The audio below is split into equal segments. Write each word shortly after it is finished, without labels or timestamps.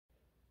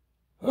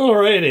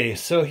Alrighty,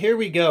 so here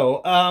we go.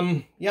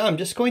 Yeah, I'm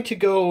just going to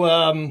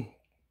go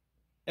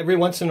every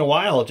once in a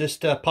while,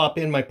 just pop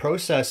in my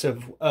process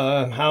of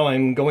how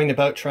I'm going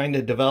about trying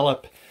to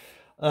develop,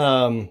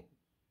 um,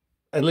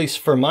 at least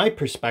for my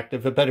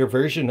perspective, a better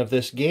version of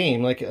this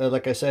game. Like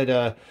I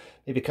said,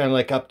 maybe kind of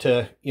like up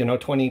to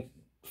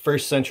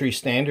 21st century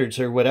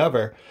standards or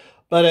whatever.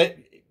 But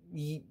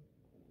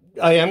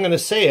I am going to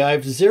say I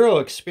have zero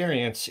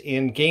experience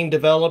in game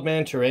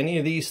development or any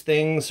of these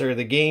things or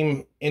the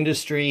game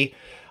industry.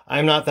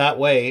 I'm not that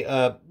way,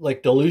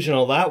 like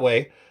delusional that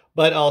way.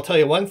 But I'll tell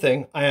you one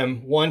thing, I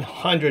am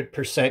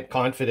 100%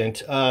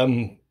 confident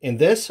in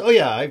this. Oh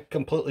yeah, I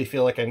completely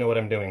feel like I know what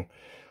I'm doing.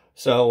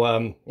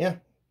 So yeah,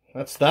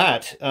 that's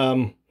that.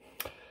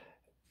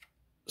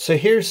 So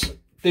here's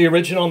the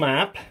original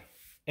map.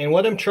 And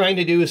what I'm trying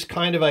to do is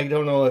kind of, I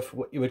don't know if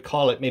what you would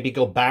call it, maybe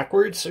go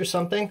backwards or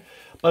something.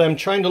 But I'm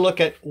trying to look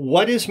at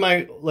what is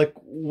my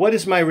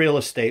real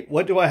estate?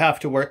 What do I have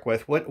to work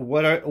with?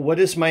 What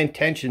is my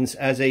intentions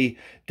as a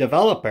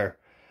developer?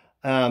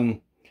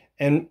 And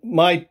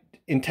my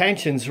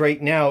intentions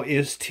right now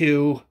is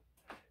to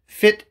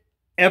fit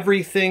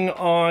everything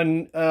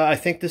on, I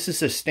think this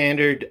is a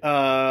standard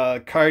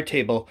card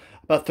table,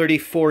 about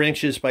 34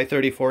 inches by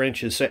 34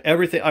 inches. So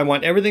everything, I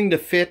want everything to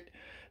fit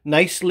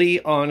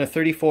nicely on a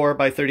 34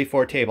 by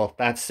 34 table.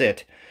 That's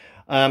it.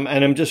 And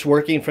I'm just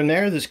working from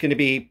there.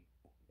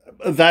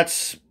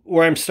 That's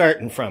where I'm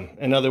starting from,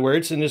 in other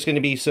words, and there's going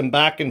to be some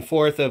back and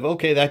forth of,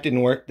 okay, that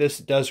didn't work, this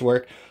does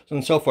work,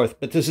 and so forth.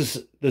 But this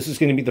is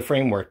going to be the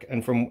framework,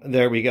 and from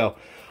there we go.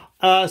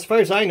 As far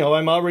as I know,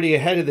 I'm already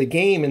ahead of the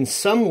game in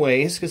some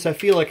ways, because I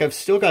feel like I've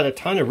still got a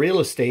ton of real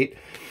estate.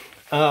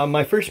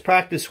 My first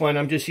practice one,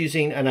 I'm just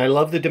using, and I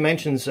love the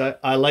dimensions.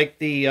 I like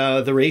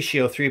the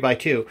ratio 3 by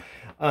 2.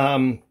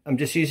 I'm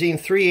just using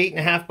 3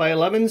 8.5 by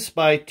 11s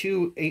by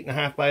 2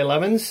 8.5 by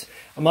 11s.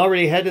 I'm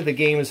already ahead of the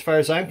game as far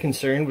as I'm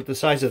concerned with the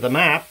size of the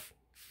map.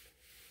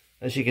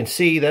 As you can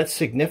see, that's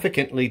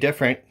significantly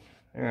different.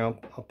 I'll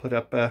put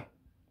up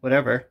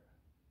whatever.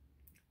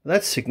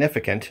 That's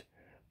significant.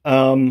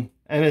 And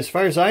as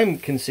far as I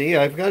can see,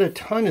 I've got a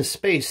ton of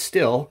space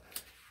still.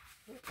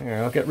 Here,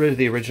 I'll get rid of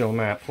the original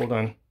map. Hold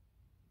on.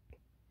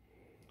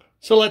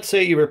 So let's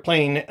say you were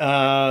playing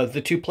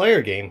the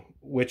two-player game,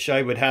 which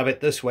I would have it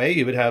this way.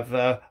 You would have,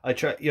 I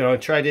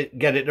try to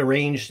get it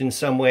arranged in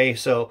some way.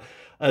 So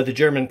the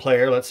German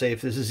player, let's say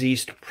if this is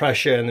East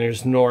Prussia and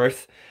there's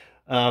North,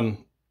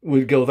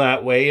 would go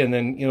that way. And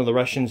then, the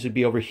Russians would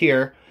be over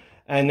here.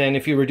 And then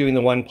if you were doing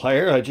the one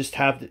player, I just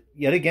have,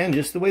 yet again,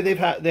 just the way they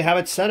have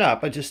it set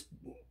up. I just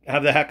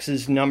have the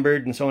hexes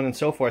numbered and so on and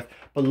so forth.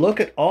 But look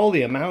at all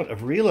the amount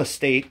of real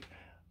estate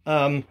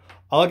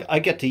I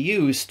get to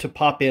use to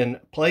pop in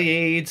play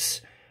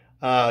aids,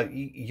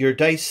 your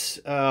dice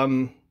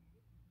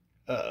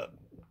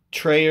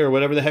tray or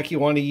whatever the heck you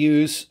want to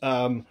use,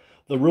 the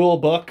rule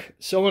book,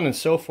 so on and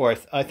so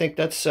forth. I think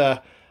that's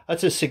a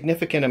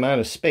significant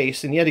amount of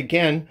space. And yet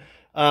again,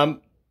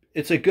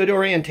 it's a good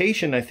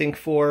orientation, I think,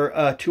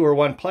 for 2 or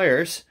 1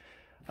 players.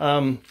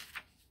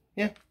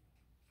 Yeah,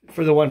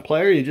 for the one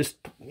player, I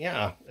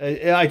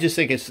just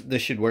think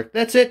this should work.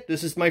 That's it.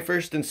 This is my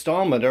first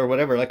installment or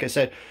whatever. Like I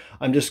said,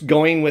 I'm just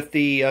going with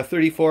the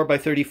 34 by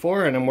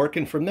 34 and I'm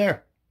working from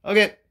there.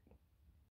 Okay.